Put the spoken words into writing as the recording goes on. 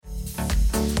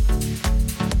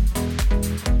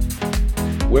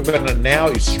webinar now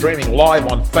is streaming live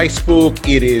on Facebook.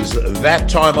 It is that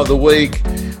time of the week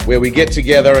where we get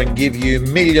together and give you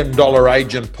 $1 Million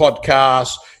Agent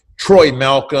podcast. Troy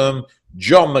Malcolm,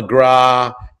 John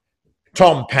McGrath,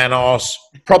 Tom Panos,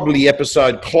 probably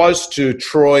episode close to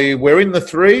Troy. We're in the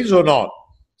threes or not?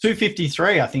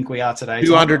 253, I think we are today.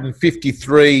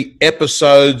 253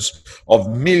 episodes of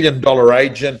 $1 Million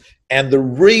Agent. And the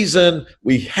reason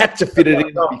we had to fit it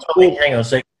in... Hang on a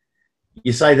second.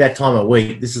 You say that time of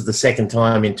week. This is the second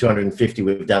time in 250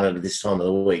 we've done it at this time of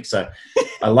the week. So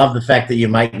I love the fact that you're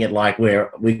making it like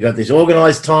we've got this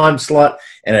organised time slot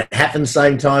and it happens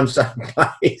same time, same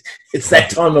place. It's that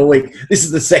time of week. This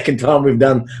is the second time we've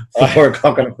done 4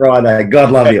 o'clock on a Friday.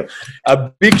 God love you.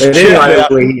 A big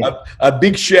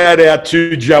shout out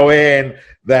to Joanne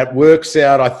that works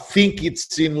out. I think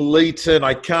it's in Leeton.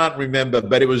 I can't remember,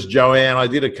 but it was Joanne. I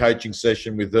did a coaching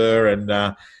session with her and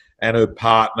her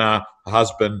partner,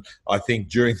 husband, I think,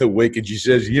 during the week. And she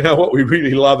says, you know what we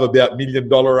really love about $1 Million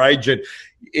Agent?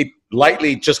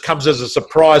 Lately, it just comes as a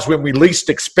surprise when we least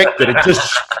expect it.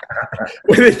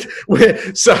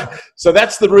 So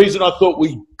that's the reason I thought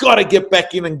we got to get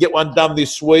back in and get one done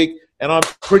this week. And I'm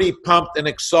pretty pumped and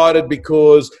excited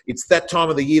because it's that time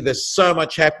of the year. There's so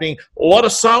much happening. A lot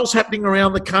of sales happening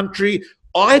around the country.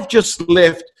 I've just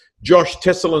left Josh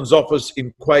Tesselin's office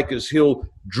in Quakers Hill,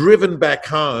 driven back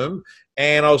home.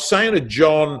 And I was saying to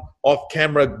John off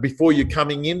camera before you're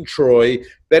coming in, Troy,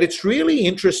 that it's really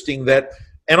interesting that,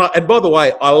 and by the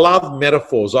way, I love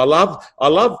metaphors. I love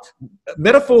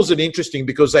metaphors are interesting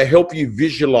because they help you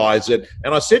visualize it.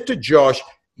 And I said to Josh,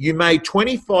 you made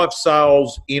 25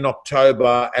 sales in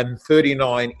October and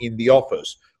 39 in the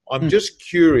office. I'm just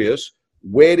curious,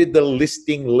 where did the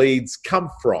listing leads come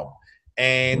from?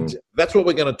 And that's what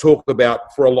we're going to talk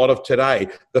about for a lot of today.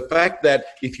 The fact that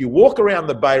if you walk around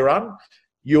the Bay Run,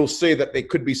 you'll see that there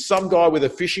could be some guy with a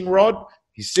fishing rod.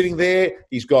 He's sitting there.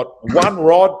 He's got one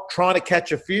rod trying to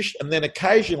catch a fish. And then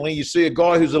occasionally you see a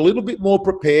guy who's a little bit more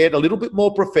prepared, a little bit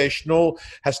more professional,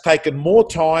 has taken more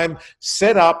time,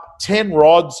 set up 10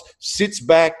 rods, sits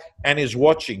back and is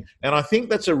watching. And I think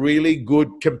that's a really good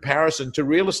comparison to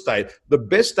real estate. The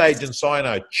best agents I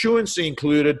know, Truancy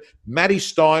included, Matty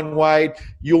Steinway,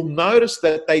 you'll notice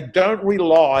that they don't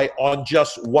rely on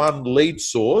just one lead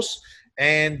source.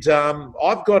 And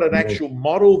I've got an actual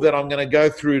model that I'm going to go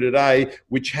through today,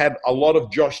 which had a lot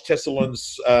of Josh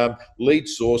Tesselin's lead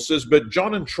sources. But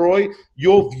John and Troy,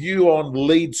 your view on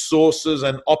lead sources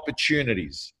and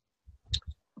opportunities.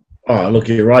 Oh, look,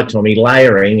 you're right, Tommy.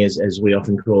 Layering, as we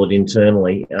often call it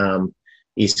internally,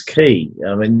 is key.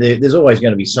 I mean, there's always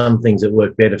going to be some things that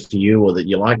work better for you or that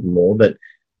you like more, but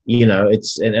you know,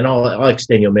 and I'll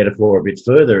extend your metaphor a bit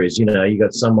further is, you know, you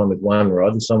got someone with one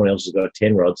rod and someone else has got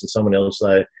 10 rods and someone else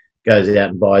goes out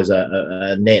and buys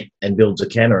a net and builds a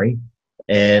cannery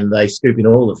and they scoop in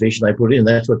all the fish and they put it in.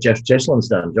 That's what Josh Tesselin's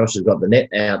done. Josh has got the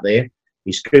net out there.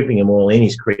 He's scooping them all in.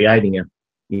 He's creating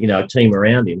a team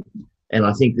around him. And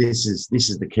I think this is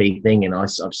the key thing. And I've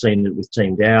seen it with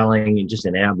Team Dowling and just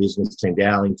in our business, Team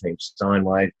Dowling, Team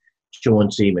Steinway,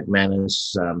 Chauncey,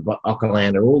 McManus,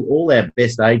 Ockelander, all our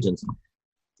best agents,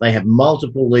 they have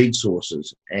multiple lead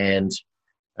sources and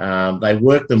they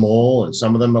work them all, and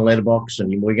some of them are letterbox,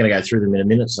 and we're going to go through them in a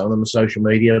minute. Some of them are social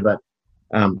media, but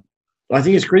I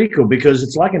think it's critical because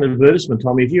it's like an advertisement,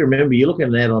 Tommy. If you remember, you're looking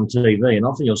at an ad on TV, and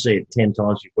often you'll see it 10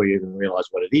 times before you even realise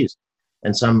what it is.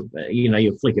 And some,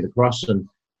 you'll flick it across, and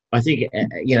I think,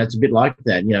 it's a bit like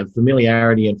that.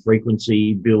 Familiarity and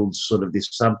frequency builds sort of this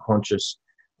subconscious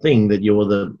thing that you're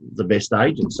the best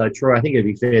agent. So, Troy, I think it'd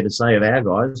be fair to say of our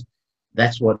guys,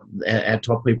 that's what our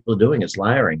top people are doing. It's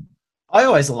layering. I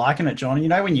always liken it, John.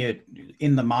 When you're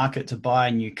in the market to buy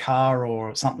a new car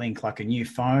or something like a new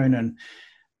phone and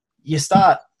you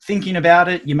start thinking about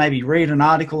it, you maybe read an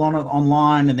article on it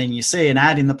online and then you see an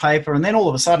ad in the paper and then all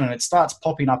of a sudden it starts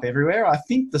popping up everywhere. I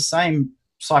think the same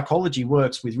psychology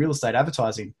works with real estate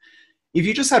advertising. If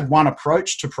you just had one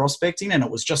approach to prospecting and it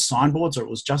was just signboards or it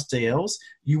was just DLs,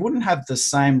 you wouldn't have the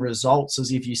same results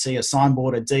as if you see a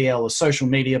signboard, a DL, a social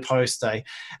media post,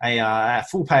 a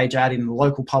full page ad in the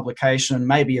local publication,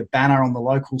 maybe a banner on the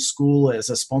local school as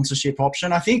a sponsorship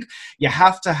option. I think you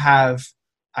have to have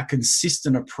a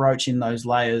consistent approach in those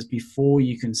layers before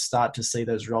you can start to see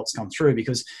those results come through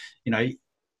because,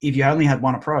 if you only had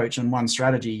one approach and one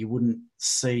strategy, you wouldn't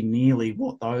see nearly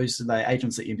what the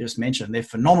agents that you just mentioned. They're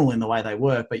phenomenal in the way they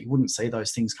work, but you wouldn't see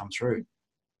those things come through.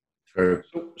 True.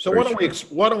 So why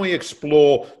don't we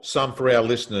explore some for our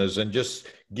listeners and just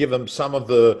give them some of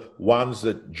the ones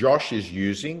that Josh is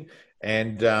using.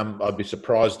 And I'd be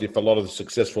surprised if a lot of the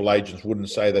successful agents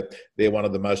wouldn't say that they're one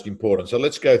of the most important. So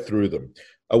let's go through them.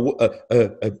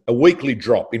 a weekly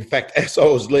drop. In fact, as I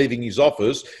was leaving his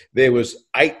office, there was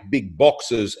 8 big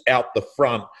boxes out the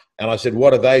front. And I said,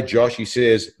 what are they, Josh? He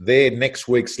says, they're next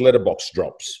week's letterbox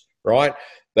drops, right?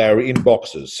 They're in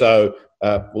boxes. So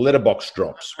letterbox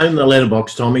drops. Own the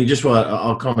letterbox, Tommy. Just what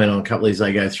I'll comment on a couple of these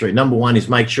they go through. Number one is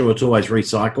make sure it's always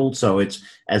recycled, so it's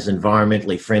as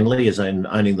environmentally friendly as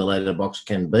owning the letterbox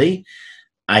can be.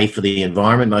 A, for the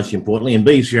environment, most importantly, and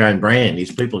B, is your own brand.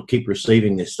 Is people keep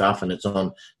receiving this stuff and it's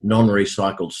on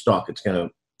non-recycled stock, it's going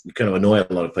to annoy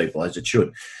a lot of people, as it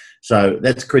should. So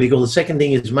that's critical. The second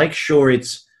thing is make sure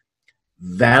it's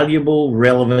valuable,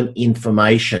 relevant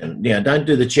information. Don't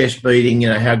do the chest beating,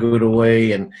 how good are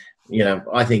we? And,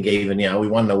 I think even, we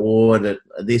won an award at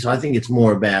this. I think it's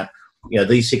more about,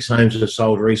 these 6 homes have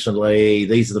sold recently.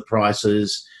 These are the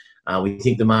prices. We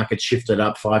think the market shifted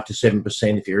up 5 to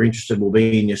 7%. If you're interested, we'll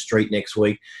be in your street next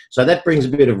week. So that brings a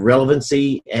bit of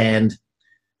relevancy and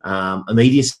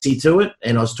immediacy to it.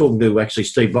 And I was talking to actually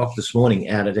Steve Bock this morning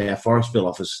out at our Forestville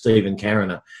office. Steve and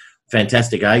Karen are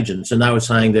fantastic agents, and they were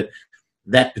saying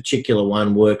that particular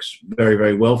one works very,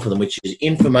 very well for them, which is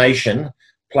information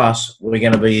plus we're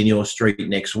going to be in your street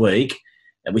next week,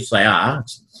 which they are.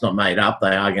 It's not made up.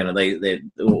 They are going to, they're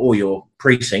or your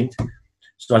precinct.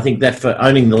 So I think that for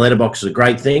owning the letterbox is a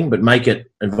great thing, but make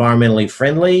it environmentally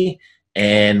friendly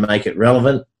and make it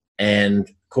relevant and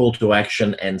call to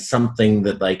action and something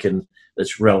that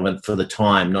that's relevant for the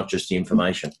time, not just the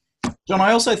information. John,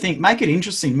 I also think make it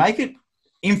interesting. Make it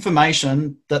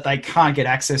information that they can't get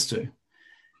access to.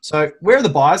 So where are the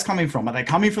buyers coming from? Are they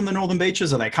coming from the Northern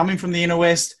Beaches? Are they coming from the Inner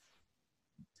West?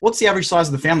 What's the average size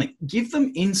of the family? Give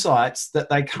them insights that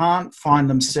they can't find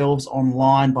themselves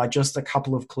online by just a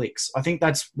couple of clicks. I think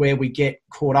that's where we get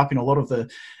caught up in a lot of the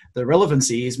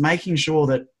relevancy, is making sure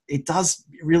that it does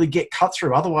really get cut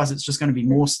through. Otherwise, it's just going to be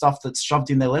more stuff that's shoved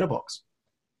in their letterbox.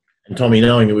 And Tommy,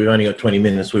 knowing that we've only got 20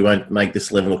 minutes, we won't make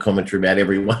this level of commentary about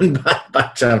everyone,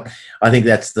 but I think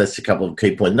that's a couple of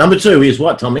key points. Number 2 is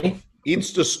what, Tommy?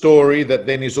 Insta story that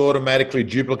then is automatically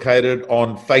duplicated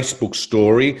on Facebook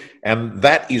story, and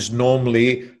that is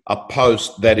normally a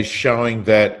post that is showing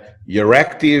that you're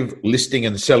active listing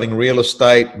and selling real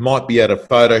estate, might be at a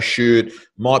photo shoot,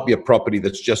 might be a property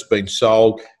that's just been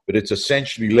sold, but it's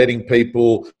essentially letting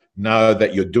people know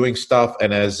that you're doing stuff.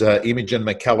 And as Imogen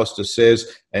McAllister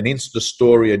says, an Insta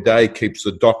story a day keeps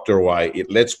the doctor away.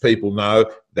 It lets people know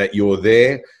that you're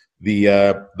there.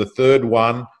 The third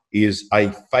one is a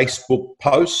Facebook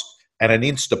post and an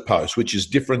Insta post, which is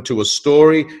different to a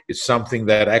story. It's something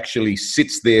that actually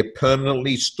sits there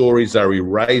permanently. Stories are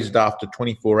erased after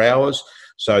 24 hours.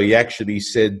 So he actually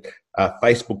said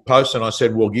Facebook posts, and I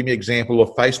said, well, give me an example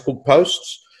of Facebook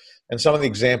posts. And some of the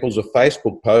examples of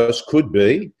Facebook posts could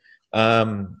be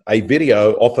a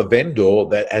video off a vendor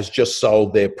that has just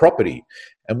sold their property.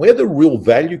 And where the real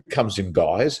value comes in,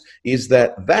 guys, is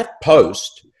that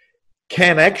post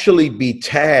can actually be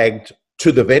tagged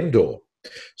to the vendor.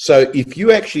 So if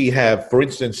you actually have, for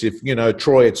instance, if,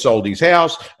 Troy had sold his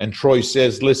house and Troy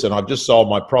says, listen, I've just sold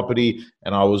my property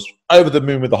and I was over the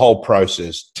moon with the whole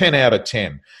process, 10 out of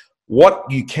 10. What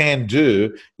you can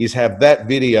do is have that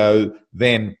video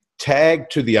then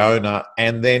tagged to the owner,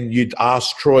 and then you'd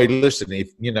ask Troy, listen, if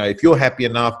you're happy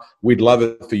enough, we'd love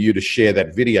it for you to share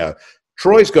that video.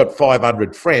 Troy's got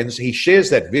 500 friends. He shares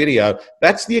that video.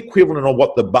 That's the equivalent of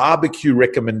what the barbecue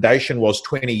recommendation was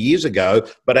 20 years ago,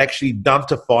 but actually done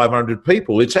to 500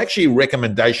 people. It's actually a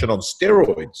recommendation on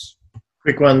steroids.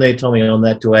 Quick one there, Tommy, on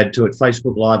that to add to it.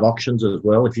 Facebook Live auctions as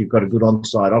well. If you've got a good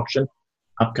on-site auction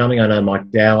upcoming, I know Mike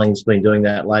Dowling's been doing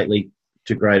that lately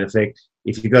to great effect.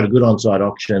 If you've got a good on-site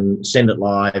auction, send it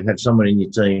live. Have someone in your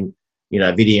team,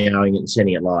 videoing it and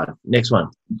sending it live. Next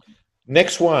one.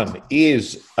 Next one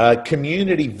is a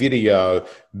community video,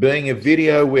 being a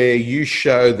video where you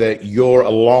show that you're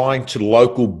aligned to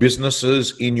local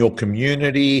businesses in your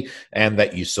community and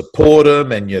that you support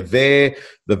them and you're there.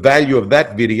 The value of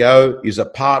that video is,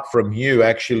 apart from you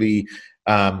actually,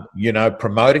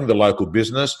 promoting the local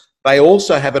business, they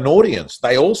also have an audience.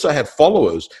 They also have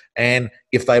followers. And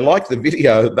if they like the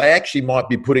video, they actually might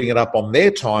be putting it up on their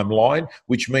timeline,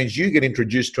 which means you get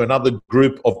introduced to another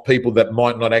group of people that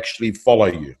might not actually follow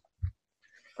you.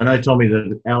 I know, Tommy,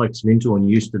 that Alex Mintorn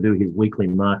used to do his weekly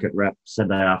market wrap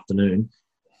Saturday afternoon.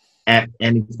 And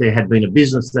if there had been a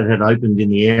business that had opened in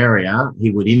the area,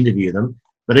 he would interview them.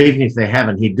 But even if they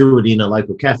haven't, he'd do it in a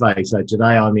local cafe. So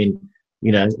today I'm in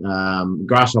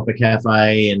Grasshopper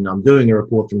Cafe, and I'm doing a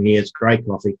report from here. It's great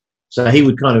coffee. So he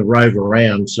would kind of rove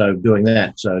around, so doing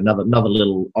that. So another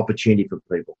little opportunity for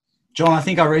people. John, I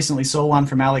think I recently saw one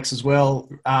from Alex as well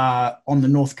on the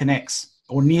North Connects,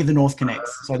 or near the North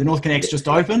Connects. So the North Connects just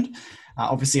opened.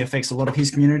 obviously affects a lot of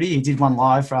his community. He did one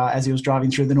live as he was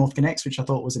driving through the North Connects, which I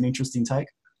thought was an interesting take.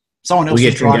 Someone else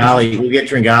We'll get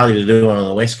Tringali to do one on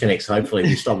the West Connects, hopefully, if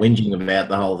you stop whinging about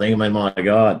the whole thing. I mean, my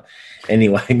God.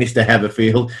 Anyway, Mr.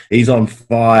 Haberfield, he's on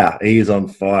fire. He is on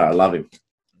fire. I love him.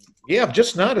 Yeah, I've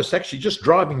just noticed, actually, just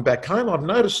driving back home, I've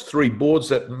noticed 3 boards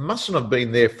that mustn't have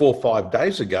been there 4 or 5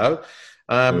 days ago.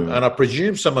 And I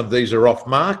presume some of these are off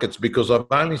markets because I've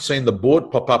only seen the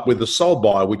board pop up with the sold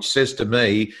buy, which says to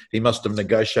me he must have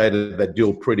negotiated that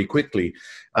deal pretty quickly.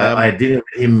 I did it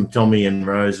with him, Tommy and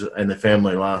Rose and the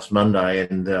family last Monday,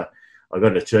 and I got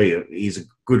to tell you, he's a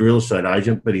good real estate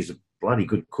agent, but he's a bloody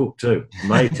good cook too.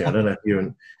 Mate, I don't know if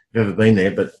you've ever been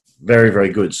there, but very, very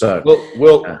good. So,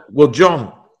 well,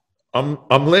 John,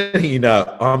 I'm letting you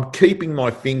know, I'm keeping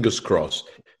my fingers crossed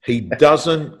he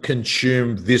doesn't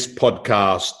consume this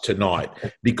podcast tonight,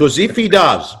 because if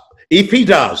Michael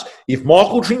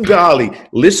Tringali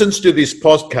listens to this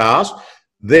podcast,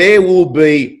 there will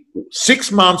be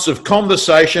 6 months of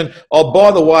conversation. Oh, by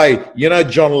the way,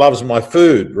 John loves my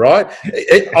food, right?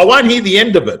 I won't hear the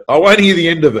end of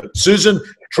it. Susan,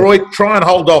 Troy, try and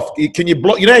hold off. Can you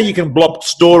block? You know how you can block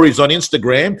stories on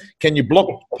Instagram? Can you block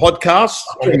podcasts?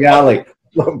 Tringali.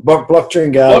 Block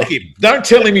Tringali. Block him. Don't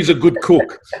tell him he's a good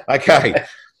cook. Okay.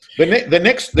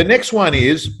 The next one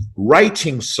is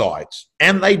rating sites,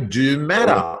 and they do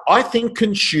matter. I think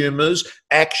consumers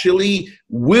actually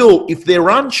will, if they're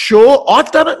unsure.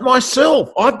 I've done it myself.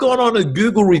 I've gone on to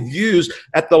Google reviews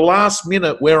at the last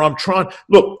minute where I'm trying.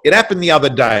 Look, it happened the other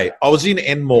day. I was in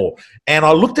Enmore, and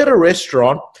I looked at a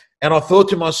restaurant, and I thought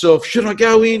to myself, should I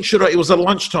go in? It was at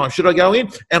lunchtime. Should I go in?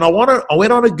 And I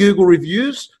went on to Google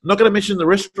reviews. I'm not going to mention the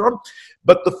restaurant,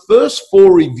 but the first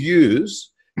 4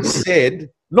 reviews said,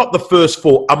 not the first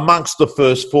 4, amongst the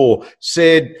first 4,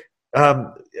 said,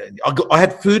 I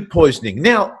had food poisoning.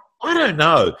 Now, I don't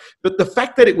know, but the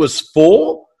fact that it was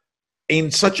 4 in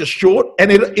such a short,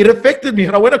 and it affected me,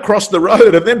 and I went across the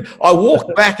road, and then I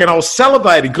walked back, and I was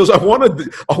salivating because I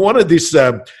wanted this.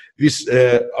 I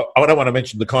don't want to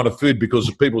mention the kind of food because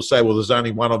people say, well, there's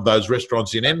only one of those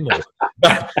restaurants in Enmore.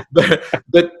 But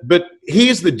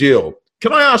here's the deal.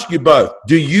 Can I ask you both,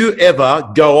 do you ever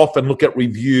go off and look at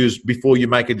reviews before you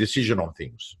make a decision on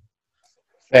things?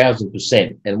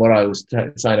 1,000%. And what I was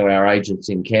saying to our agents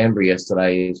in Canberra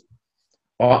yesterday is,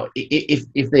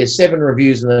 if there's 7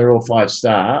 reviews and they're all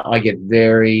 5-star, I get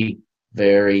very,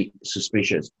 very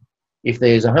suspicious. If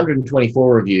there's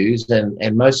 124 reviews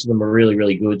and most of them are really,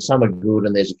 really good, some are good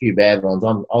and there's a few bad ones,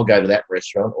 I'll go to that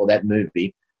restaurant or that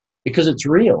movie because it's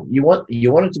real. You want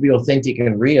it to be authentic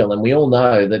and real, and we all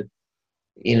know that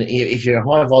if you're a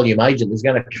high volume agent, there's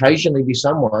going to occasionally be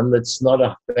someone that's not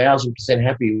 1,000%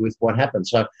 happy with what happened.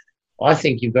 So I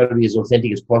think you've got to be as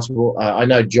authentic as possible. I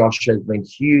know Josh has been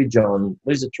huge on,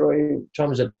 what is it, Troy?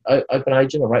 Tom, is it Open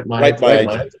Agent or Rate My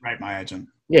Agent? Rate My Agent.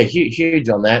 Yeah, huge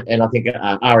on that. And I think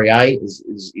REA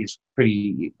is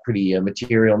pretty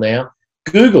material now.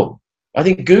 Google. I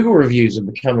think Google reviews are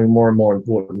becoming more and more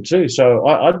important too. So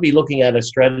I'd be looking at a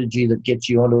strategy that gets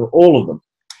you onto all of them.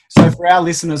 So for our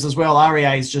listeners as well, REA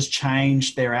has just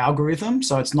changed their algorithm.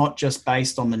 So it's not just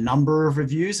based on the number of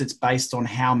reviews, it's based on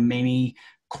how many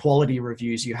quality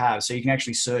reviews you have. So you can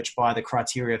actually search by the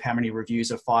criteria of how many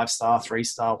reviews are 5-star,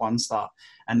 3-star, 1-star,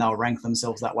 and they'll rank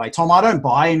themselves that way. Tom, I don't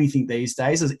buy anything these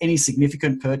days as any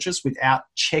significant purchase without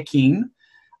checking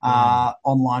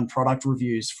online product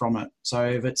reviews from it. So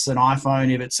if it's an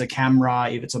iPhone, if it's a camera,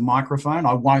 if it's a microphone,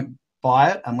 I won't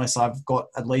buy it unless I've got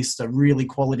at least a really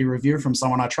quality review from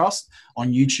someone I trust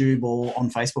on YouTube or on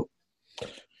Facebook.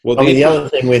 Well, the other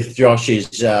thing with Josh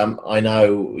is, I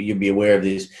know you'll be aware of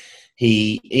this,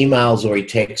 he emails or he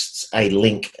texts a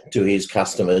link to his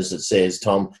customers that says,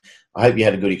 Tom, I hope you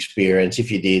had a good experience.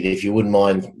 If you did, if you wouldn't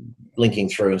mind linking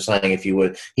through and saying if you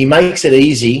would. He makes it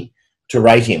easy to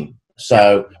rate him.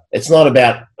 So it's not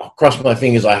about, cross my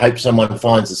fingers, I hope someone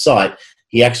finds the site.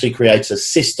 He actually creates a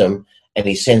system and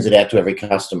he sends it out to every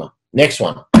customer. Next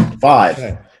one, 5.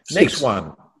 Okay. Next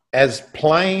one, as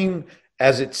plain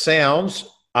as it sounds,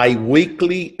 a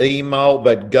weekly email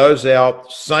that goes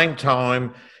out same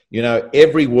time,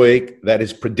 every week, that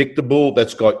is predictable,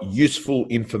 that's got useful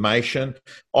information.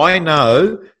 I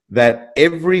know that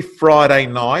every Friday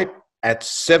night at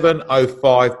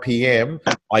 7:05 p.m.,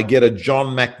 I get a John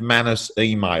McManus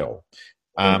email.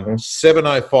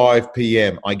 7:05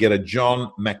 p.m., I get a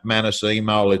John McManus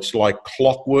email. It's like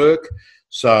clockwork.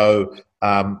 So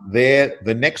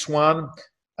the next one,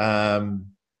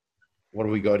 what do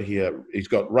we got here? He's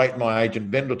got Rate My Agent,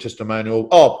 vendor testimonial.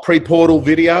 Oh, pre-portal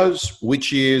videos,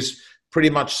 which is pretty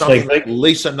much something that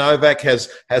Lisa Novak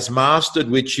has mastered,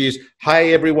 which is,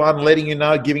 hey, everyone, letting you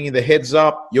know, giving you the heads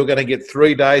up. You're going to get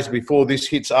 3 days before this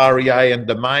hits REA and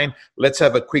Domain. Let's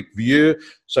have a quick view.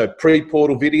 So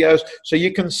pre-portal videos. So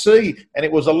you can see, and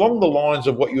it was along the lines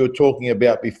of what you were talking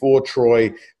about before,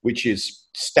 Troy, which is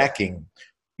stacking.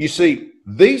 You see,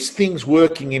 these things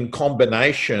working in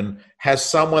combination has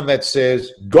someone that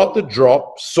says, got the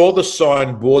drop, saw the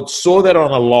signboard, saw that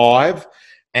on a live,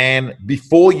 and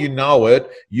before you know it,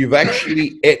 you've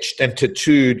actually etched and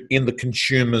tattooed in the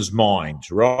consumer's mind,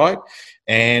 right?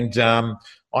 And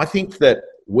I think that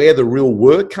where the real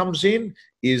work comes in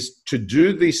is to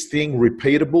do this thing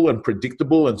repeatable and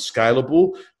predictable and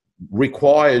scalable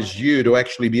requires you to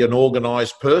actually be an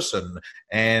organized person.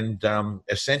 And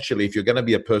essentially, if you're going to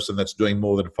be a person that's doing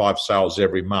more than 5 sales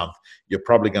every month, you're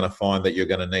probably going to find that you're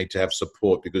going to need to have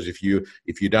support, because if you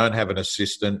don't have an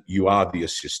assistant, you are the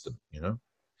assistant, you know?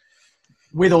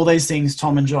 With all these things,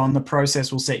 Tom and John, the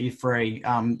process will set you free.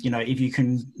 If you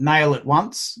can nail it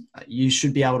once, you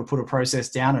should be able to put a process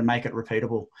down and make it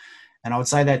repeatable. And I would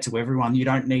say that to everyone. You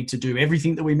don't need to do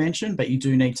everything that we mentioned, but you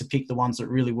do need to pick the ones that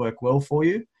really work well for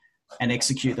you and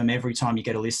execute them every time you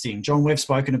get a listing. John, we've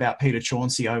spoken about Peter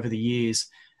Chauncey over the years.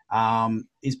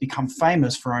 He's become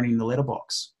famous for owning the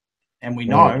letterbox. And we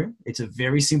know it's a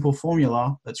very simple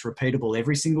formula that's repeatable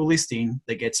every single listing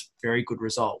that gets very good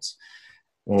results.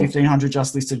 1,500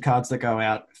 just listed cards that go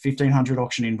out, 1,500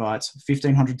 auction invites,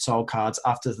 1,500 sold cards.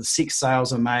 After the 6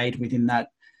 sales are made within that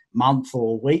month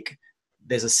or week,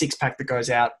 there's a 6-pack that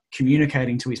goes out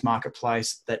communicating to his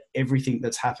marketplace that everything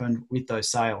that's happened with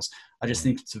those sales. I just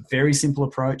think it's a very simple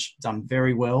approach, done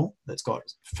very well, that's got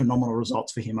phenomenal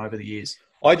results for him over the years.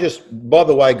 By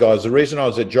the way, guys, the reason I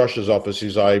was at Josh's office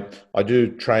is I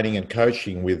do training and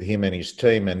coaching with him and his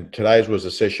team, and today's was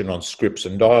a session on scripts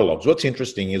and dialogues. What's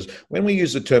interesting is when we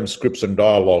use the term scripts and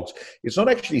dialogues, it's not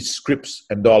actually scripts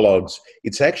and dialogues,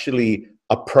 it's actually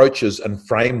approaches and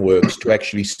frameworks to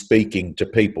actually speaking to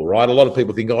people, right? A lot of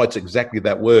people think, oh, it's exactly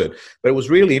that word. But it was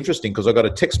really interesting because I got a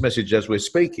text message as we're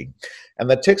speaking. And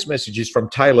the text message is from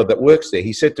Taylor that works there.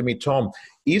 He said to me, Tom,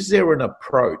 is there an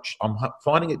approach? I'm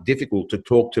finding it difficult to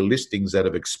talk to listings that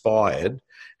have expired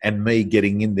and me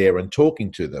getting in there and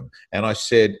talking to them. And I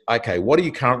said, okay, what are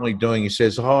you currently doing? He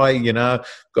says, hi,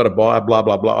 got to buy, blah,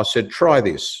 blah, blah. I said, try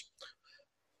this.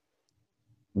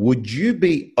 Would you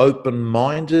be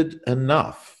open-minded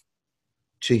enough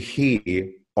to hear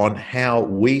on how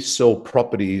we sell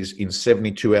properties in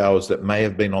 72 hours that may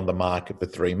have been on the market for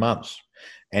 3 months?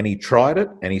 And he tried it,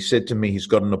 and he said to me he's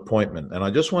got an appointment. And I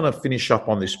just want to finish up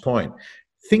on this point.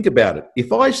 Think about it.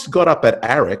 If I got up at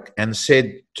ARIC and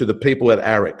said to the people at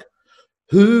ARIC,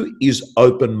 who is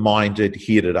open-minded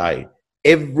here today?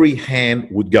 Every hand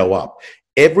would go up.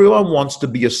 Everyone wants to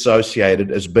be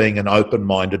associated as being an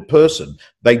open-minded person.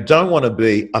 They don't want to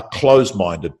be a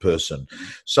closed-minded person.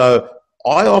 So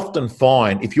I often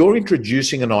find if you're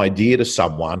introducing an idea to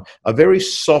someone, a very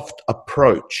soft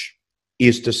approach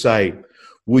is to say,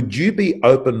 would you be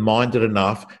open-minded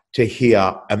enough to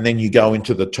hear, and then you go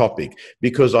into the topic?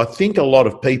 Because I think a lot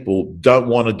of people don't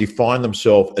want to define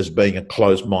themselves as being a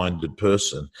closed-minded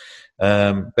person.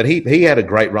 But he had a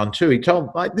great run too. He told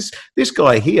like this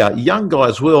guy here, young guy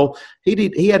as well. He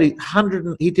did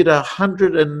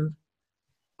 100 and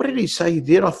what did he say he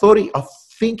did? I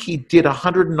think he did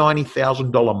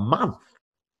 $190,000 a month,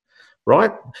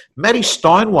 right? Matty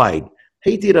Steinwade,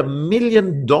 he did $1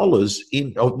 million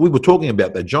in. Oh, we were talking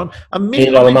about that, John. $1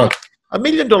 million a month. $1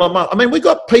 million a month. I mean, we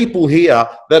got people here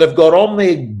that have got on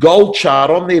their goal chart,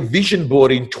 on their vision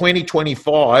board in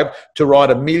 2025 to write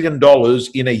 $1 million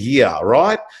in a year,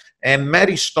 right? And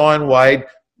Matty Steinwade,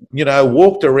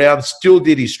 walked around, still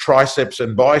did his triceps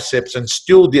and biceps and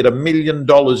still did $1 million in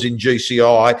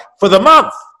GCI for the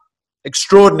month.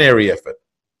 Extraordinary effort.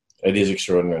 It is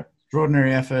extraordinary.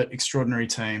 Extraordinary effort, extraordinary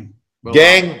team. Well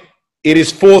Gang, it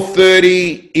is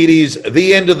 4:30. It is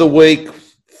the end of the week.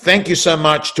 Thank you so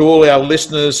much to all our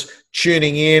listeners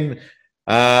tuning in.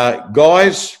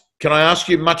 Guys, can I ask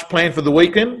you much planned for the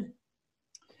weekend?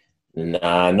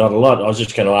 Nah, not a lot. I was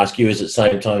just going to ask you, is it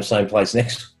same time, same place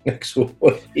next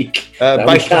week? No,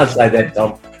 we can't say that,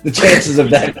 Tom. The chances of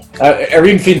that are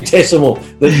infinitesimal.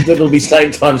 That it'll be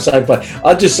same time, same place.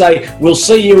 I'd just say we'll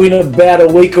see you in about a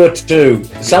week or two.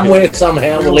 Somewhere,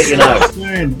 somehow, we'll let you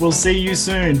know. We'll see you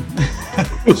soon.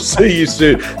 We'll see you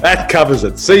soon. That covers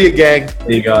it. See you, gang.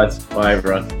 See you guys. Bye,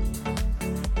 everyone.